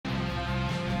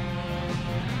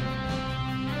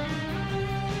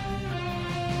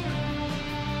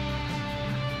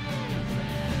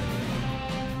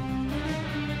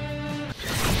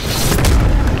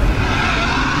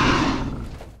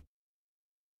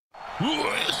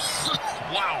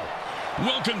Wow.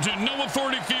 Welcome to No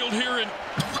Authority Field here in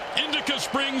Indica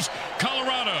Springs,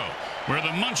 Colorado, where the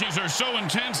munchies are so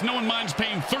intense no one minds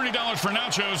paying $30 for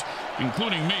nachos,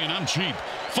 including me, and I'm cheap.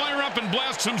 Fire up and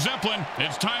blast some Zeppelin.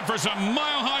 It's time for some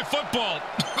mile-high football.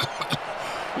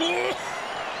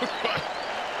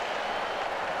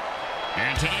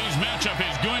 And today's matchup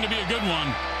is going to be a good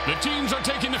one. The teams are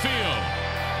taking the field.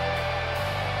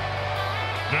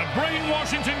 The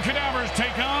Brainwashington Cadavers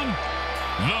take on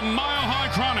the Mile High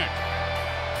Chronic.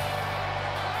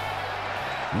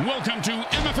 Welcome to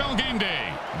MFL Game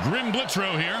Day. Grim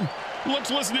Blitzrow here.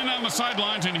 Let's listen in on the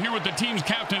sidelines and hear what the team's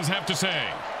captains have to say.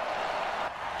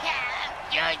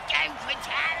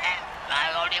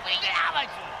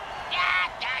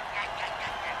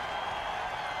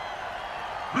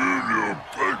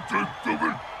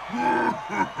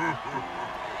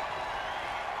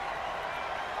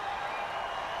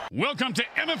 Welcome to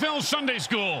MFL Sunday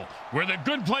School, where the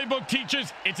good playbook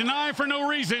teaches it's an eye for no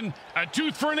reason, a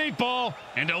tooth for an 8-ball,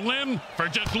 and a limb for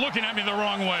just looking at me the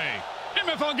wrong way.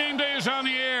 MFL Game Day is on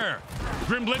the air.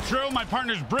 Grim Blitzrow, my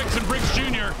partner's Bricks and Bricks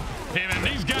Jr. Hey, man,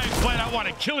 these guys flat out want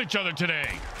to kill each other today.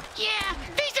 Yeah,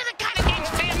 these are the kind of games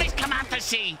families come out to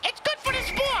see. It's good for the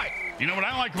sport. You know what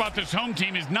I like about this home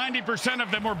team is 90%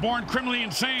 of them were born criminally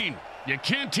insane. You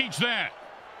can't teach that.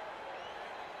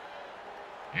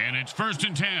 And it's 1st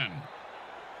and 10.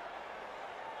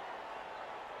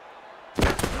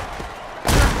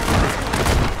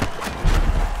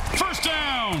 First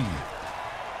down.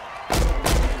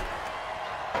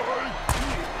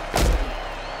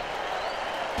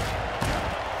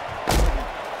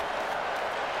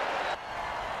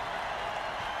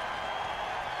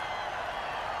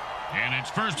 And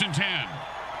it's 1st and 10.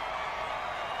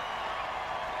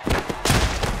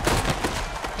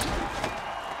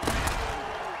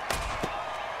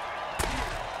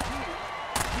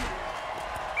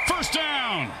 First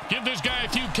down. Give this guy a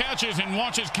few catches and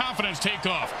watch his confidence take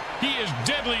off. He is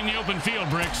deadly in the open field,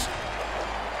 Bricks.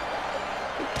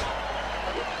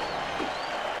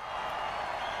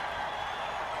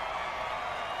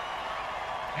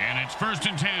 And it's 1st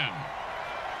and 10.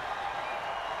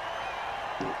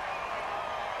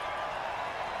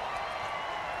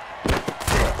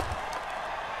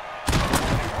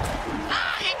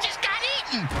 He just got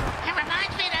eaten. It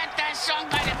reminds me of that song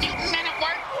by the Mutant Men at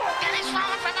Work. That is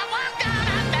falling from a world down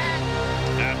under.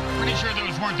 Pretty sure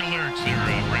those weren't the lyrics there,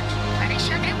 Bricks. Pretty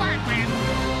sure they weren't, man.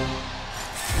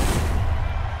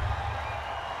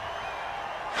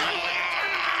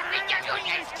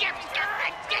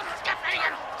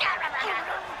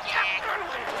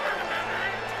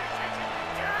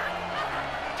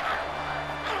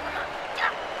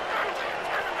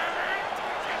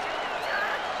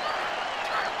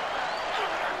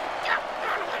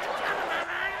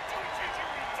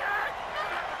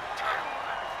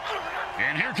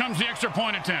 And here comes the extra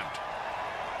point attempt.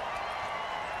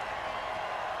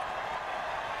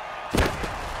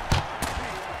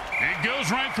 It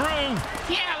goes right through.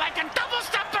 Yeah, like a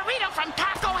double-stuffed burrito from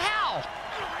Taco Hell.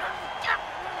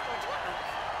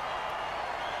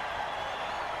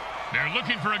 They're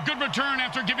looking for a good return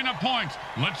after giving up points.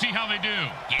 Let's see how they do.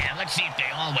 Yeah, let's see if they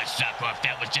always suck or if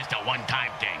that was just a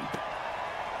one-time thing.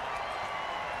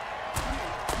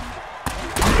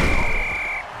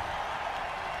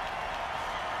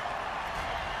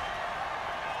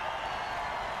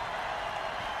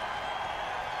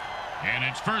 And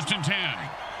it's 1st and 10.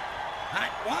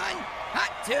 Hot 1,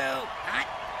 hot 2, hot.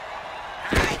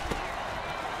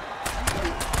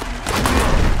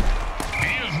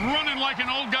 He is running like an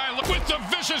old guy with the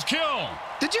vicious kill.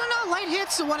 Did you know light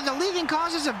hits are one of the leading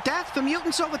causes of death for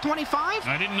mutants over 25?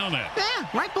 I didn't know that.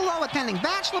 Yeah, right below attending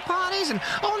bachelor parties and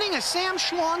owning a Sam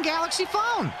Schlong Galaxy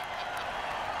phone.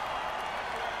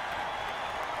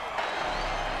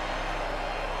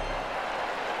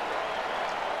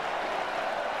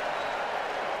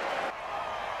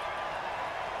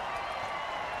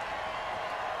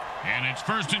 And it's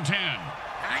 1st and 10.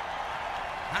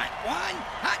 Hot 1,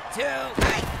 hot 2,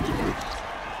 hot.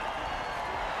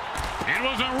 It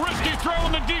was a risky throw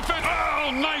in the defense.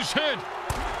 Oh, nice hit.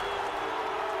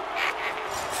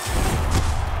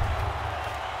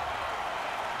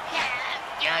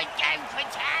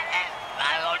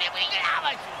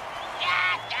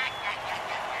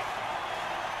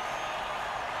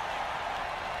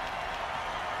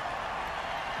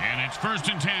 And it's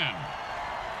 1st and 10.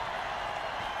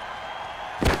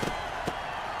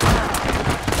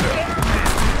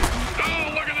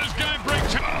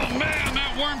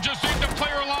 Just ate the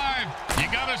player alive. You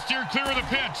gotta steer clear of the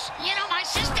pits. You know, my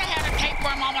sister had a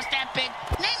tapeworm almost that big.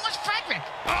 Name was Frederick.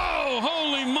 Oh,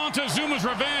 holy Montezuma's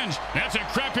revenge. That's a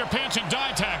crap your pants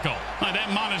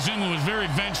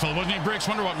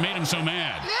Makes wonder what made him so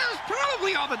mad. Yeah, it was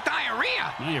probably all the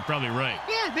diarrhea. Well, you're probably right.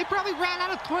 Yeah, they probably ran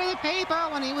out of toilet paper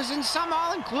when he was in some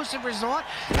all-inclusive resort,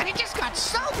 and he just got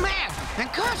so mad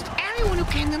and cursed everyone who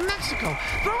came to Mexico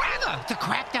forever to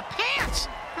crap their pants.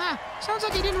 Sounds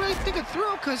like he didn't really think it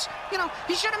through, because, you know,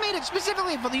 he should have made it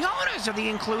specifically for the owners of the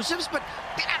inclusives, but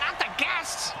not the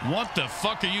guests. What the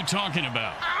fuck are you talking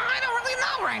about? I don't really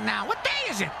know right now. What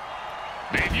day is it?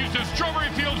 They've used a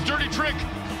Strawberry Fields dirty trick.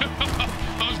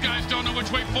 Those guys don't know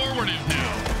which way forward is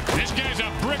now. This guy's a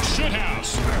brick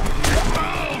shithouse.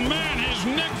 Oh, man, his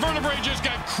neck vertebrae just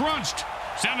got crunched.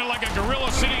 Sounded like a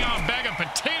gorilla sitting on a bag of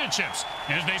potato chips.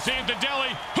 As they say at the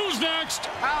deli, who's next?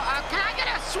 Can I get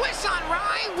a Swiss on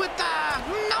rye with,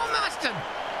 no mustard?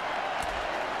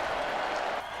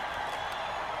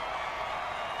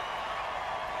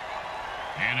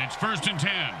 And it's 1st and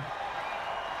 10.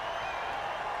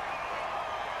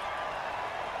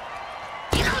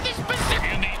 You know this specific...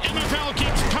 And the MFL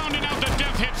keeps pounding out the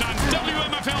death hits on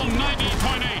WMFL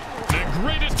 98.8. The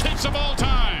greatest hits of all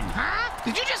time. Huh?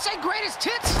 Did you just say greatest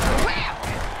hits? Where?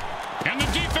 And the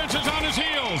defense is on his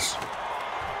heels.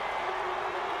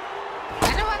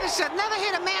 And whoever said never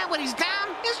hit a man when he's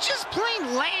down is just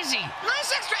plain lazy.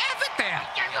 Nice extra effort there.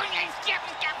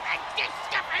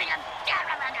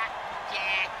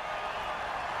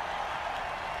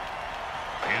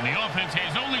 And the offense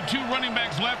has only 2 running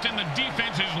backs left, and the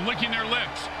defense is licking their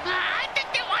lips. I think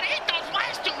they want to hit those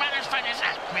last 2 runners for this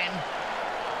Grim.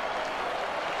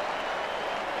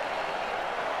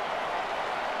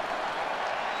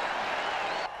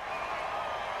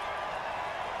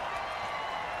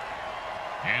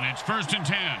 And it's 1st and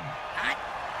 10. Hot,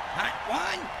 hot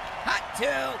 1, hot 2,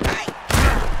 hey!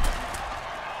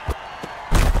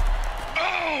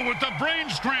 Oh, with the brain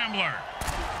scrambler.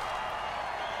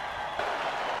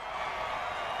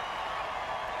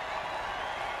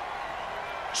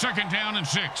 Second down and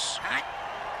 6. Hot,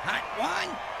 hot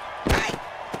 1, hey!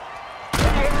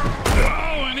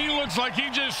 Oh, and he looks like he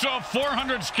just saw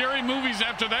 400 scary movies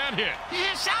after that hit.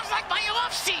 Yeah, sounds like my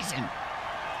off season.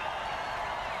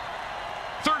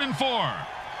 3rd and 4.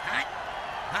 Hot,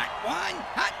 hot 1,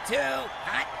 hot 2,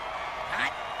 hot,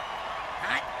 hot,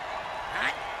 hot,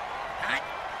 hot, hot,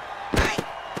 hey!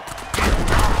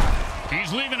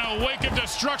 He's leaving a wake of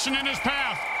destruction in his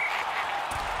path.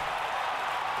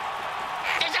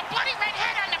 There's a bloody red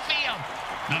head on the field.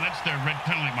 No, that's their red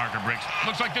penalty marker, Briggs.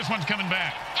 Looks like this one's coming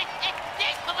back.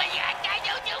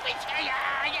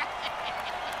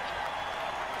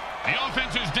 The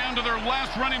offense is down to their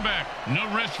last running back. No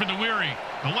rest for the weary.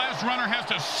 The last runner has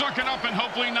to suck it up and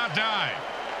hopefully not die.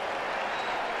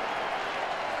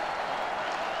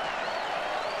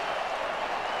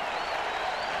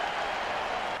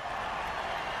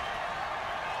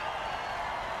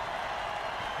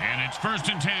 And it's 1st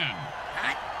and 10.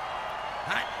 Hot,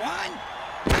 hot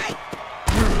 1, hey!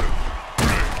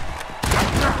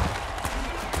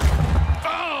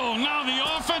 Oh, now the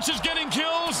offense is getting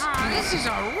kills. This is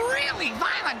a really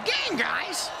violent game,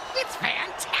 guys. It's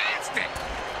fantastic.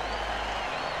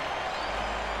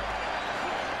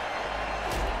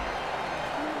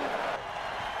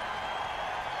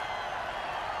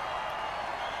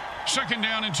 Second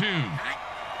down and 2. Hot,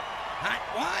 hot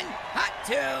 1, hot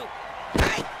 2,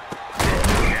 hey!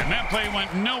 And that play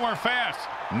went nowhere fast.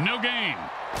 No gain.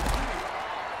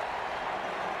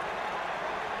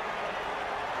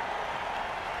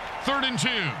 Third and 2.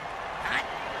 Hot,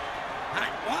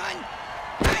 hot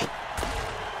 1, hey!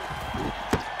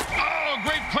 Oh,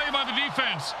 great play by the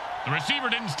defense. The receiver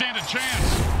didn't stand a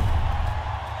chance.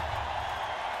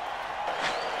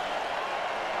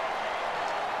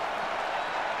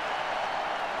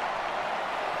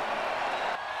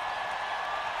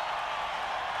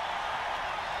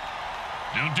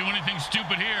 Don't do anything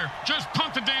stupid here. Just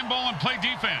punt the damn ball and play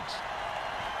defense.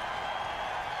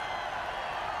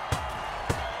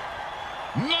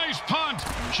 Nice punt.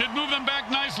 Should move them back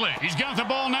nicely. He's got the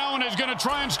ball now and is going to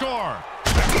try and score.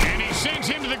 And he sends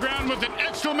him to the ground with an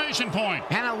exclamation point.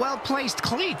 And a well-placed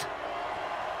cleat.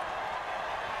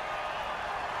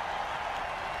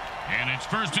 And it's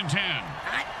 1st and 10.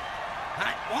 Hot,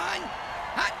 hot 1,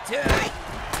 hot 2, hey!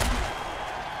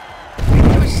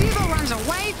 The receiver runs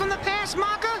away from the pass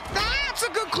marker? That's a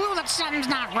good clue that something's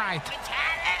not right.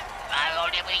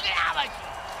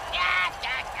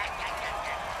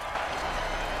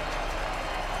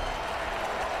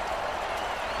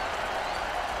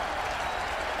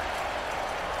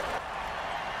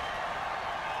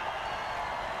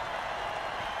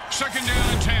 Second down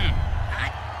and 10.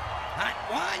 Hot, hot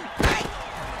 1, hey!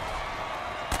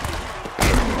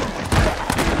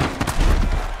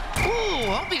 Ooh,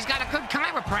 hope he's got a good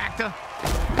chiropractor.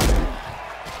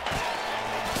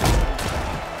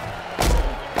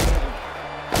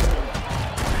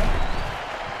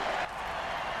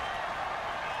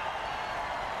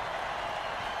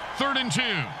 and 2.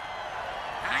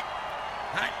 Hot.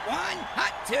 Hot 1.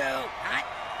 Hot 2. Hot.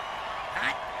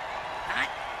 Hot. Hot.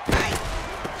 Hot.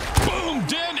 Boom,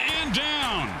 dead and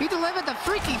down. He delivered the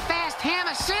freaky fast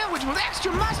hammer sandwich with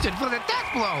extra mustard for the death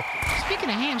blow.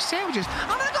 Speaking of ham sandwiches,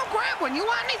 I'm gonna go grab one. You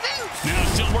want anything? Now,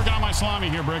 still working on my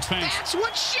salami here, Bricks. Thanks. That's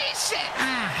what she said.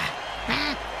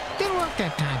 Didn't work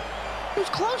that time. It was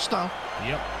close, though.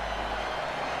 Yep.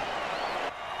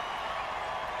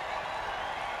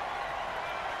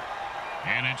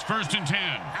 And it's 1st and 10.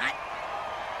 Hot.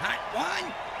 Hot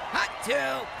 1. Hot 2.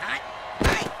 Hot.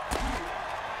 Hot.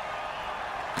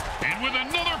 And with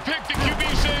another pick, the QB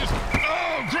says,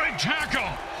 oh, great tackle.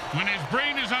 When his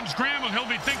brain is unscrambled, he'll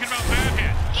be thinking about that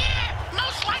hit. Yeah,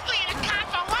 most likely the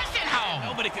convo wasn't home.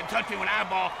 Nobody can touch me when I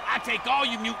ball. I take all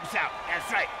you mutants out.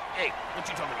 That's right. Hey, what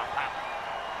you talking about, pal?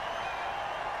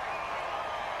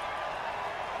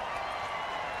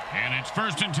 And it's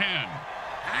 1st and 10.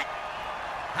 Hot.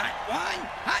 Hot 1.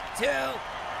 Hot 2.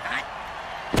 Hot.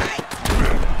 Hot.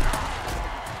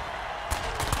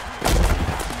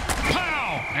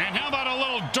 Pow! And how about a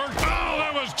little dirt? Oh,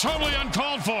 that was totally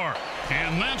uncalled for.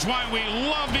 And that's why we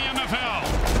love the MFL.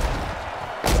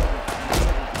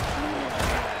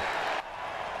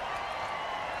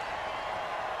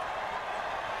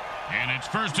 And it's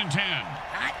 1st and 10.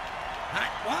 Hot.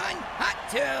 Hot 1. Hot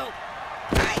 2.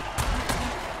 Hot.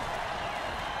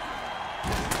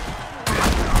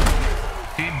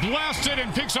 He blasted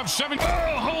and picks up 7. Oh,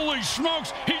 holy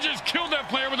smokes. He just killed that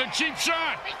player with a cheap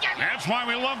shot. That's why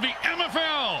we love the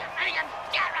MFL.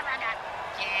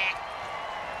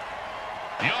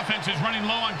 The offense is running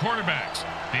low on quarterbacks.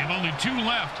 They have only 2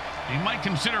 left. They might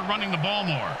consider running the ball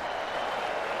more.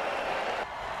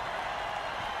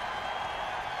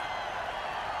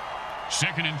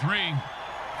 Second and 3.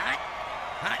 Hot.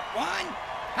 Hot 1.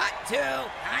 Hot 2.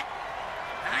 Hot.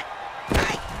 Hot.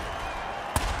 Hot.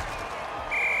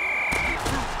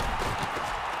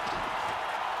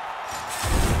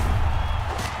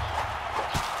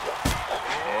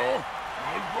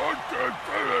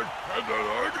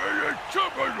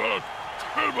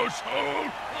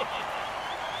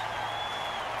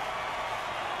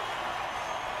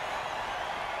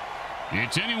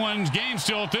 It's anyone's game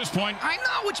still at this point. I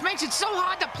know, which makes it so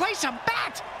hard to place a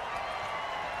bet.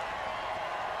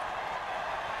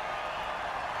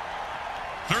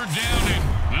 Third down and,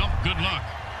 well, good luck.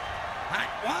 Hot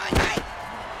 1. Hot.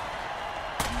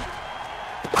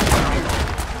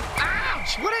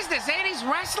 Ouch! What is this, 80s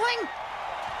wrestling?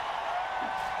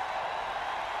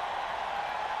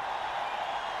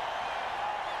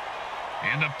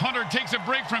 And the punter takes a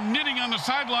break from knitting on the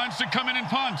sidelines to come in and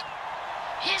punt.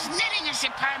 His knitting is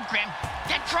superb, Grim.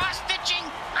 That cross-stitching,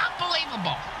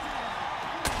 unbelievable.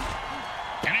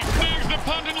 And he snags the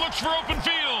punt and looks for open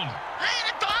field. I had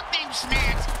a dog named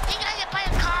Snags. He got hit by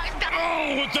a car and died.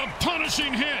 Oh, with the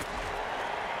punishing hit.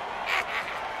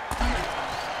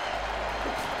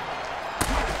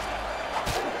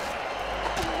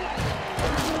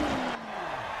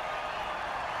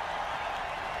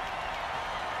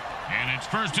 And it's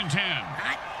 1st and 10.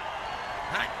 Hot.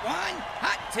 Hot 1.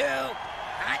 Hot 2.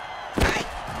 Hot. Hot.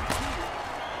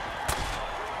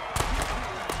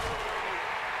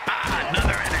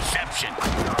 Another interception.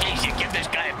 Geez, you give this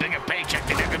guy a bigger paycheck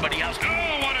than everybody else.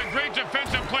 Oh, what a great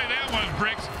defensive play that was,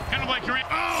 Bricks. Kind of like you're in.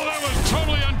 Oh, that was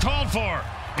totally uncalled for.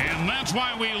 And that's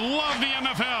why we love the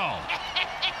MFL.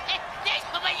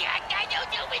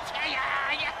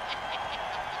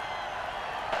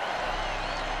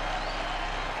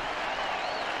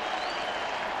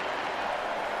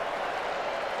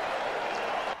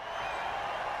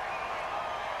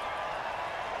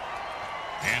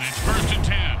 And it's 1st and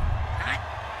 10. Hot.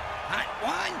 Hot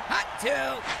 1. Hot 2.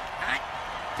 Hot.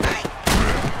 Hot.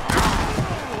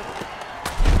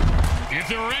 If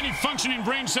there were any functioning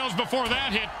brain cells before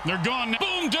that hit, they're gone.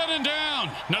 Boom, dead and down.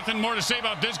 Nothing more to say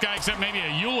about this guy except maybe a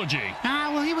eulogy.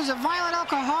 Well, he was a violent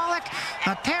alcoholic,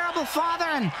 a terrible father,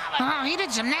 and he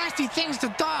did some nasty things to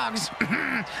dogs.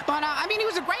 But, I mean, he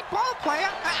was a great ball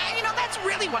player. You know, that's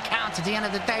really what counts at the end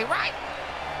of the day, right?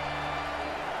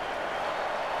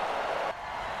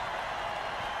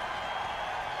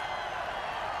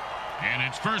 And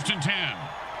it's 1st and 10.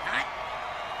 Hot.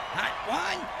 Hot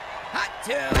 1. Hot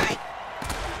 2. Hot.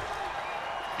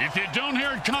 If you don't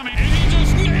hear it coming, and he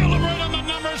just nailed him right on the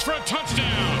numbers for a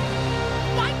touchdown.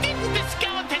 Why didn't the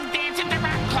skeleton dance at the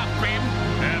rock club, Grim?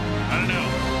 I don't know.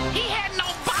 He had no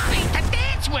body to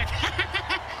dance with.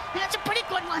 That's a pretty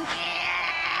good one.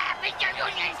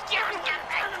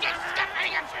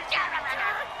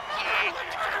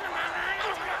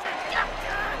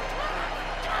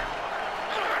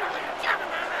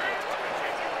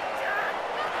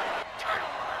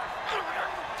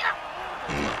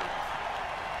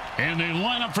 And they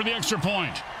line up for the extra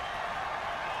point.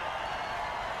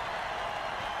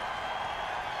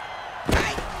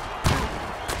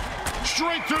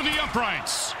 Straight through the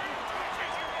uprights.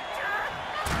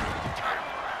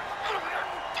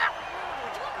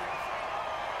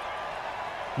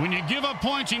 When you give up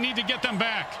points, you need to get them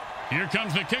back. Here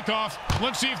comes the kickoff.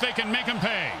 Let's see if they can make them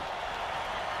pay.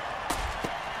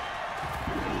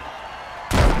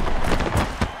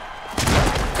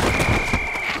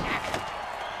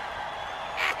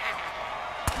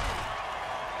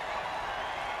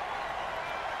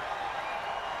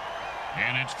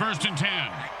 And it's 1st and 10.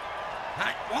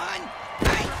 Hot one.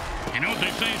 Hey. You know what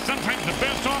they say? Sometimes the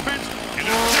best offense is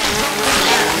a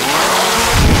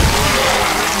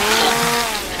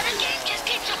The game just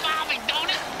keeps evolving, don't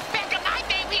it? Back in my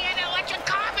day, we had an electric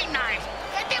carving knife.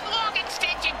 And them long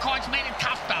extension cords made it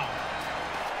tough, though.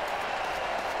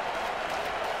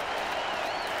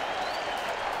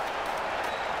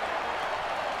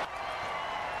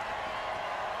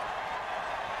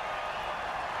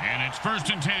 And it's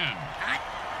 1st and 10. Hot.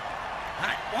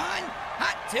 Hot one.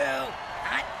 Hot two.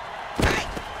 Hot. Hey.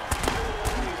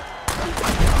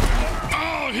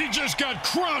 Oh, he just got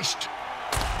crushed.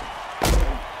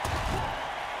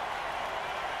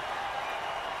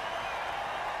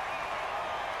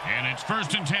 And it's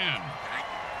 1st and 10. Hot.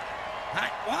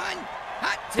 Hot one.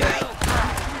 Hot two.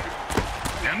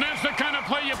 And that's the kind of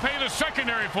play you pay the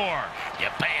secondary for. You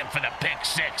pay him for the pick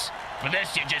six. For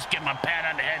this, you just give them a pat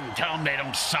on the head and tell them they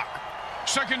don't suck.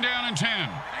 2nd down and 10.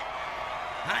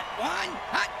 Hot one.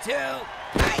 Hot two.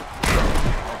 Hey.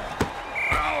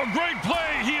 Oh, great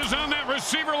play. He is on that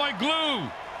receiver like glue.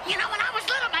 You know, when I was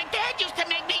little, my dad used to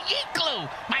make me eat glue.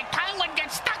 My tongue would get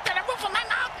stuck to the roof of my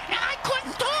mouth, and I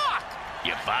couldn't talk.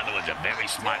 Your father was a very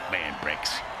smart man,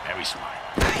 Bricks. Very smart.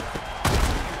 Hey.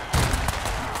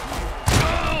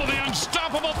 Oh, the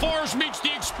unstoppable force meets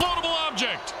the explodable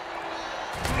object.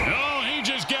 Oh, he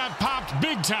just got popped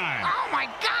big time. Oh, my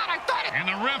God, I thought it... And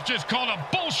the ref just called a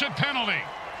bullshit penalty.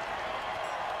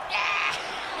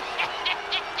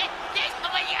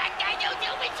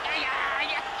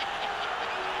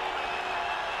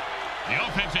 The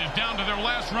offense is down to their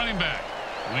last running back.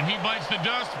 When he bites the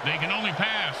dust, they can only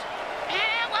pass.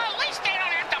 Yeah, well, at least they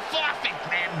don't have to forfeit,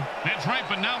 Grim. That's right,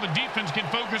 but now the defense can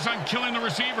focus on killing the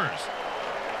receivers.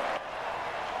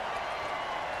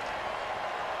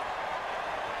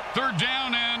 3rd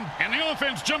down, and the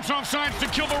offense jumps off sides to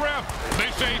kill the ref.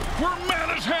 They say, we're mad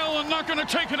as hell and not going to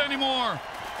take it anymore.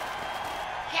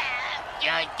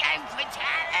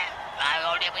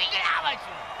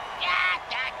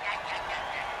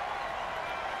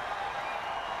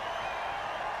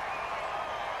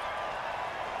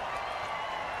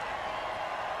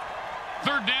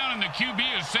 Third down, and the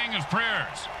QB is saying his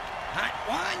prayers. Hot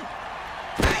one.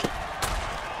 Hey.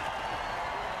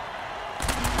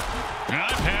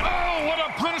 Oh, what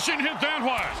a punishing hit that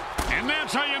was. And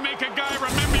that's how you make a guy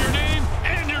remember your name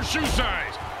and your shoe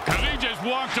size. Because he just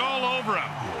walked all over him.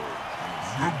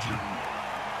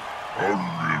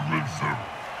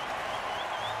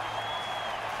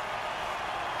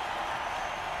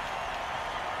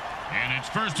 And it's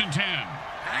 1st and 10.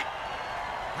 Hot.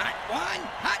 Hot one.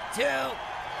 Hot two.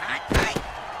 Hot. Hey.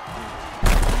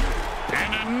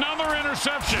 And another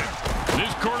interception.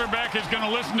 This quarterback is going to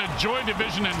listen to Joy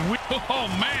Division and oh,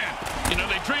 man. You know,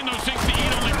 they train those things to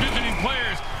eat only visiting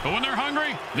players, but when they're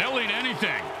hungry, they'll eat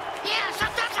anything. Yeah,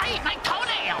 sometimes I eat my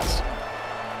toenails.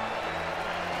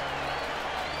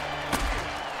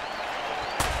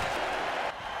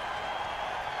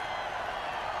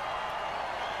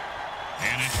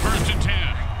 And it's 1st and 10.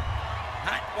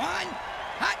 Hot one.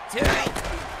 Hot two.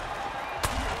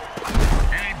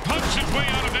 And he punched his way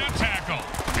out of that tackle.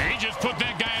 And he just put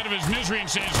that guy out of his misery and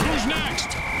says, who's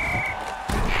next?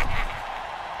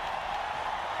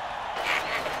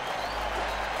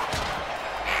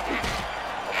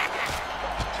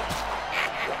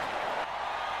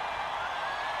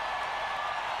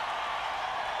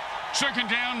 Second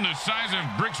down, the size of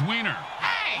Brick's wiener.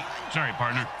 Hey! Sorry,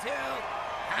 partner. Hot two.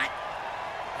 Hot.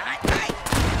 Hot.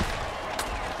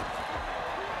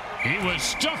 Hey. He was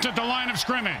stuffed at the line of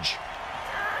scrimmage.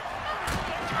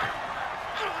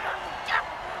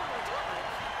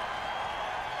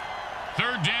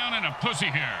 Third down and a pussy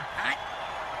hair. Hot.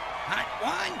 Hot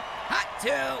one. Hot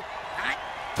two. Hot.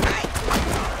 Hey.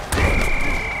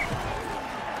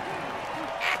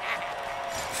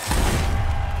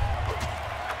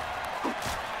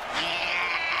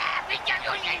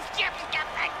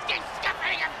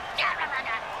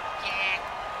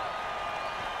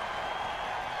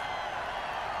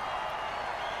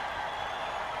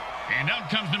 And out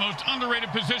comes the most underrated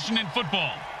position in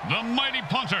football, the mighty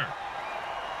punter.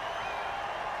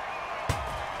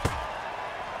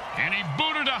 And he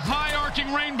booted a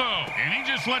high-arcing rainbow. And he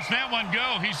just lets that one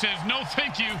go. He says, no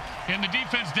thank you, and the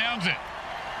defense downs it.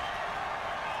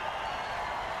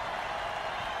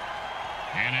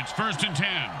 And it's 1st and 10.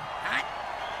 Hot.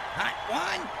 Hot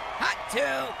 1. Hot 2.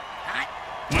 Hot.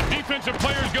 When defensive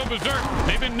players go berserk,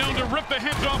 they've been known to rip the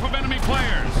heads off of enemy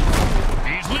players.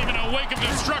 He's leaving a wake of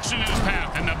destruction in his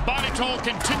path, and the body toll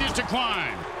continues to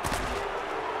climb.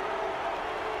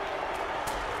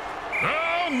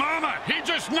 Oh, mama! He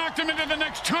just knocked him into the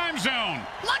next time zone.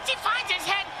 Once he finds his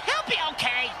head, he'll be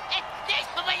okay.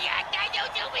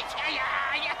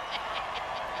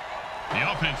 The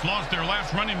offense lost their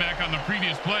last running back on the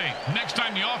previous play. Next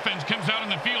time the offense comes out on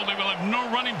the field, they will have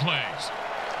no running plays.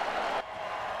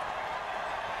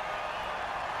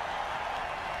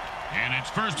 And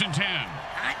it's 1st and 10.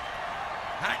 Hot.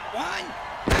 Hot 1.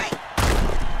 Hot.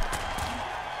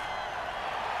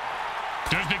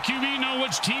 Does the QB know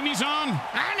which team he's on?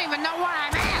 I don't even know where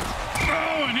I'm at.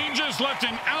 Oh, and he just left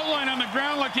an outline on the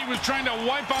ground like he was trying to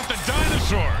wipe out the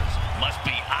dinosaurs. Must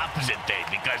be opposite day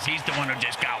because he's the one who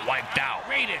just got wiped out.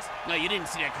 Raiders. No, you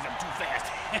didn't see that because I'm too fast.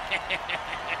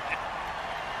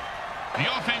 The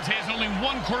offense has only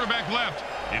one quarterback left.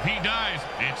 If he dies,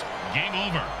 it's game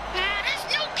over. This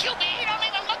new QB, he don't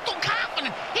even look too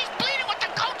confident. He's bleeding with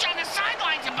the coach on the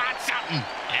sidelines about something.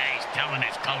 Yeah, he's telling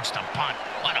his coach to punt.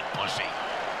 What a pussy.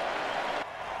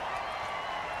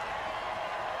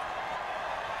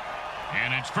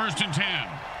 And it's 1st and 10.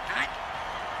 Hot.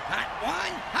 Hot 1.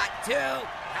 Hot 2.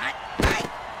 Hot. Hot.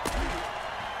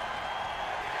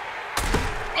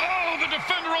 Oh, the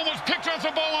defender almost picked off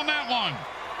the ball on that one.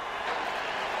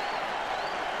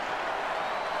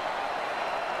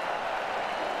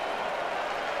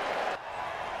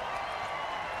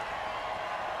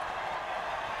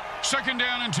 Second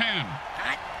down and 10.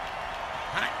 Hot.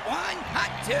 Hot 1.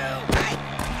 Hot 2. Hot.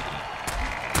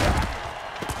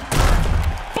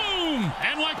 Boom!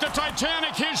 And like the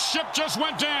Titanic, his ship just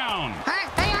went down.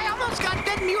 Hey, I almost got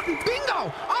Dead Mutant Bingo.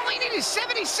 All I need is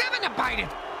 77 to bite it.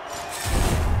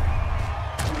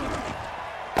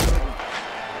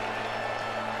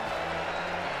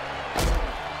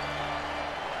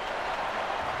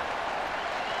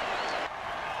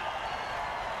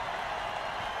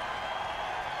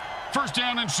 First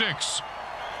down and 6.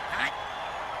 Hot.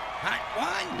 Hot 1.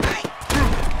 Hot.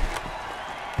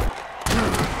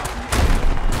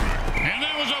 And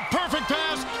that was a perfect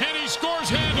pass, and he scores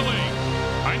handily.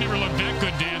 I never looked that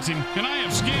good dancing, and I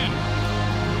have skin.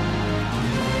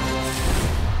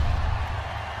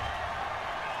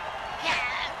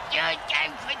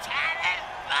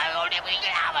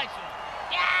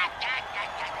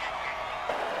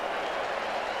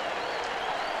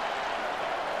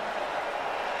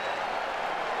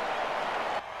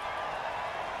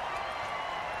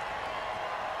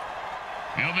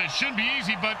 You know, this should be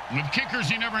easy, but with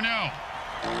kickers, you never know.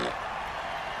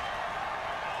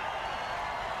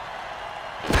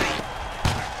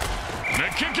 The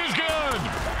kick is good.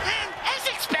 As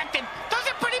expected, those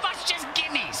are pretty much just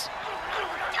gimmies.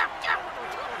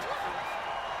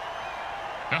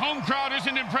 The home crowd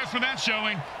isn't impressed with that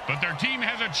showing, but their team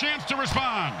has a chance to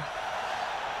respond.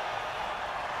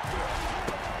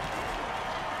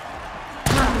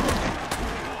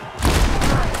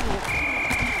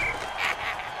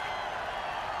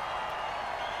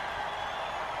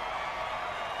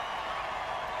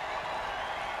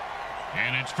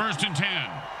 And it's 1st and 10.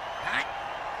 Hot.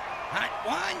 Hot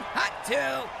 1. Hot 2.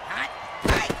 Hot.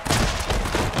 Hot.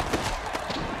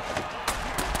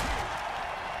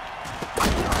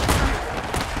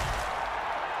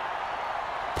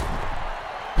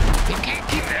 You can't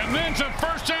keep it. And then it's a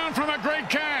first down from a great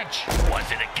catch. Was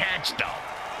it a catch, though?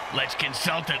 Let's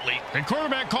consult it, Lee. The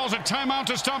quarterback calls a timeout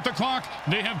to stop the clock.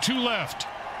 They have 2 left.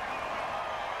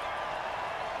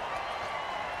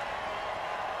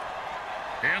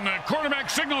 And the quarterback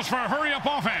signals for a hurry-up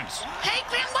offense. Hey,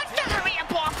 Grim, what's the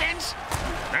hurry-up offense?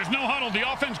 There's no huddle. The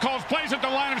offense calls plays at the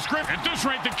line of scrimmage. At this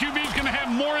rate, the QB's going to have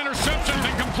more interceptions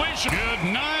than completion. Good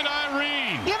night,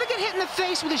 Irene. You ever get hit in the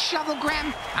face with a shovel,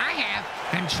 Graham? I have.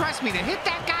 And trust me, the hit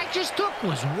that guy just took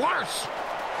was worse.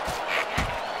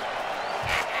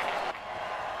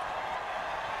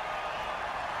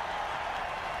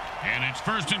 And it's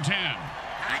 1st and 10.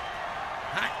 Hot.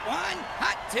 Hot 1.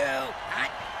 Hot 2. Hot.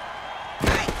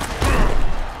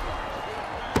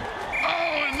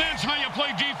 Oh, and that's how you play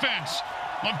defense.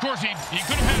 Well, of course, he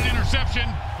could have had an interception,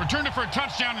 returned it for a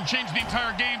touchdown, and changed the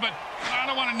entire game, but I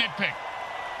don't want to nitpick.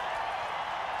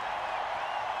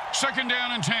 Second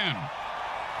down and 10.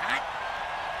 Hot.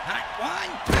 Hot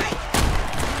 1. Hot.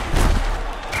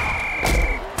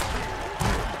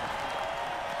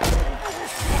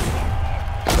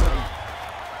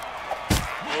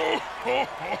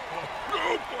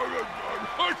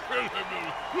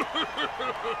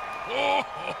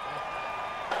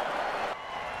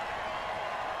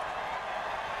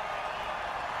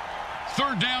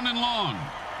 Third down and long.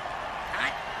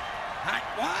 Hot. Hot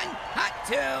one. Hot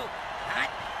two. Hot.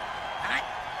 Hot.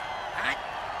 Hot.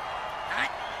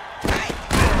 Hot. Hot.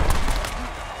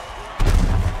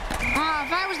 Oh,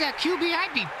 if I was that QB,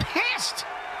 I'd be pissed.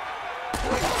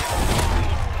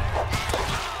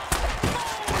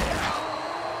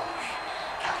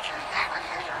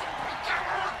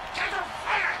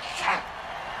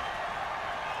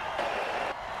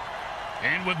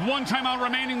 And with one timeout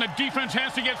remaining, the defense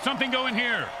has to get something going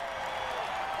here.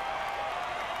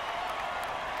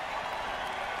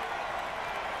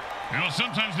 You know,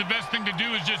 sometimes the best thing to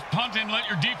do is just punt and let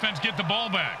your defense get the ball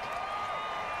back.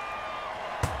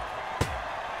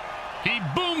 He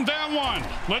boomed that one.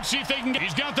 Let's see if they can get...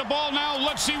 He's got the ball now.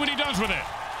 Let's see what he does with it.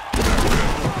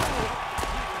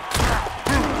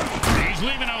 He's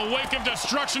leaving a wake of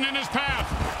destruction in his path.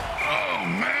 Oh,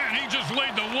 man, he just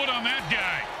laid the wood on that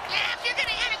guy. Yeah, if you're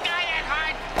gonna hit a guy that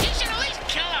hard, you should at least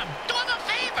kill him. Do him a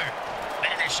favor.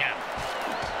 Finish him.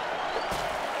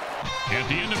 At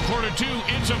the end of quarter two,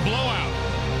 it's a blowout.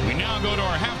 We now go to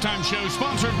our halftime show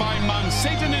sponsored by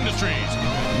Monsanto Industries,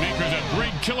 makers of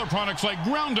great killer products like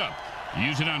Roundup.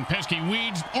 Use it on pesky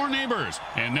weeds or neighbors,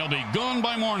 and they'll be gone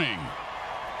by morning.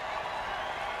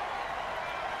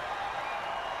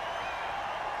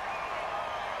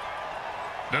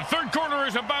 The third quarter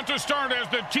is about to start as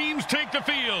the teams take the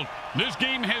field. This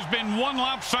game has been one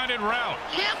lopsided rout.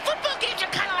 Yeah, football games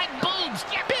are kind of like boobs.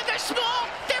 Big or small,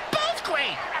 they're both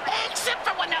great. Except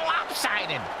for when they're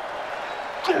lopsided.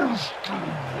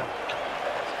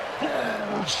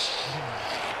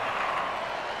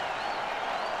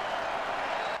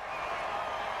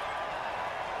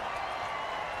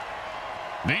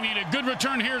 They need a good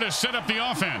return here to set up the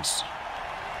offense.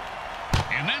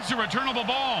 And that's a returnable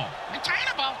ball.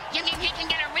 Returnable? You mean he can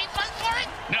get a refund for it?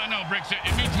 No, Bricks.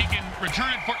 It means he can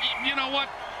return it for... You know what?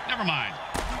 Never mind.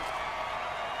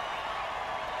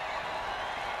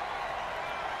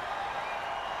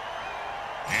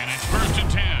 And it's first and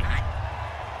 10. Hot.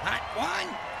 Hot one.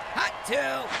 Hot two.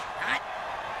 Hot.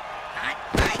 Hot.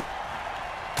 Hot.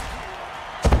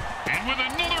 And with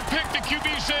another pick, the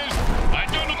QB says, I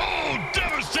don't know. Oh,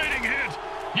 devastating hit.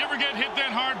 You ever get hit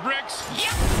that hard, Bricks?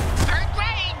 Yep. Third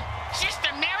grade.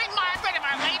 Sister Mary Margaret of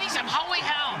Our Ladies of Holy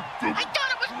Hell. I thought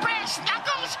it was brass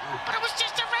knuckles, but it was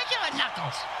just a regular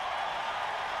knuckles.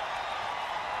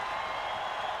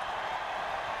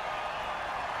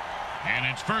 And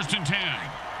it's first and 10.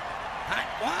 Hot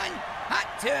one. Hot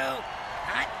two.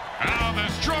 Hot. Oh, the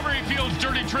strawberry fields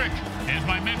dirty trick. As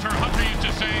my mentor Hunter used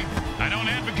to say, I don't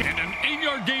advocate an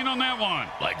 8-yard gain on that one.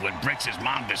 Like when Bricks'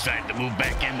 mom decided to move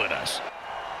back in with us.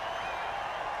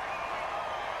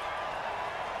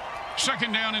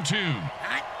 Second down and 2.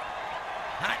 Hot.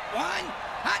 Hot one.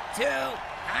 Hot two.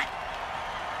 Hot.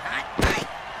 Hot. Hot.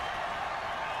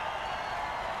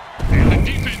 And the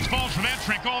defense falls for that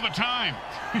trick all the time.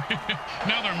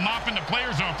 Now they're mopping the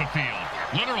players off the field.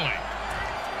 Literally.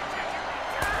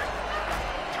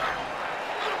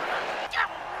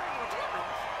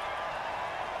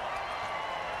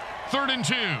 Third and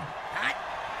 2. Hot.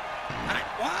 Hot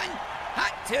one.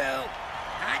 Hot two.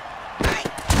 Hot. Hot.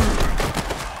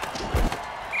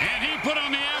 And he put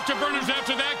on the afterburners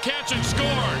after that catch and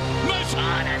scored. Nice. Oh,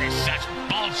 that is such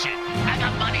bullshit. I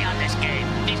got money on this game.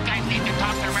 These guys need to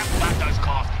talk to the ref about those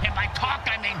calls. And by talk,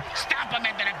 I mean stomp them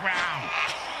into the ground.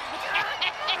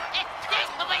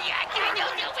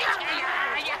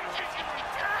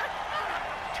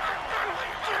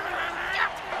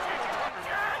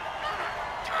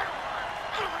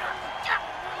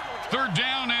 Third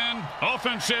down, and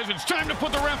offense says it's time to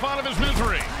put the ref out of his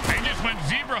misery. They just went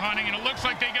zebra hunting, and it looks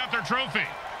like they got their trophy.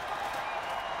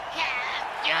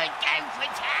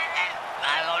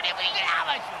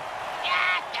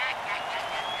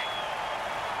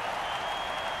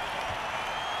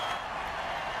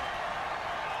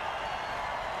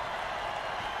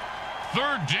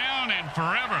 Third down and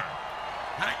forever.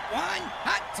 Hot one.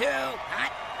 Hot two.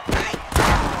 Hot. Hot.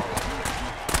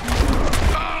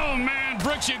 Oh, man,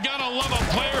 Brooks, you gotta love a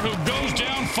player who goes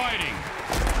down fighting.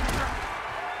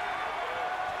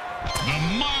 The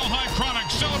Mile High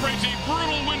Chronic celebrates a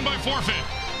brutal win by forfeit.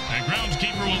 The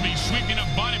groundskeeper will be sweeping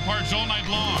up body parts all night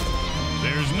long.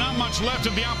 There's not much left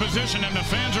of the opposition, and the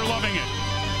fans are loving it.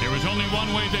 There was only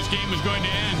one way this game was going to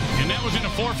end, and that was in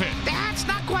a forfeit. That's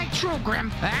not quite true,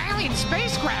 Grim. The alien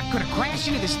spacecraft could have crashed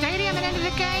into the stadium and ended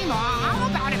the game. How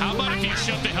about it? How about if you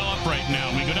shut the hell up right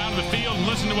now? We go down to the field and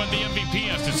listen to what the MVP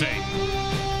has to say.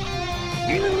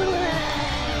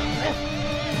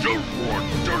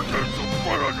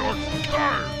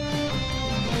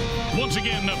 Once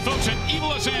again, the folks at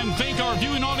Evil SN thank our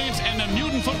viewing audience and the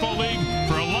Mutant Football League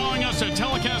for allowing us to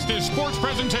telecast this sport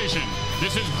presentation.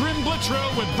 This is Grim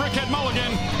Blitzrow with Brickhead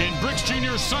Mulligan and Bricks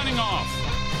Jr. signing off.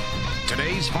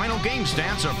 Today's final game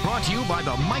stats are brought to you by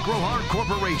the Micro Heart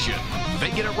Corporation. They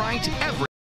get it right every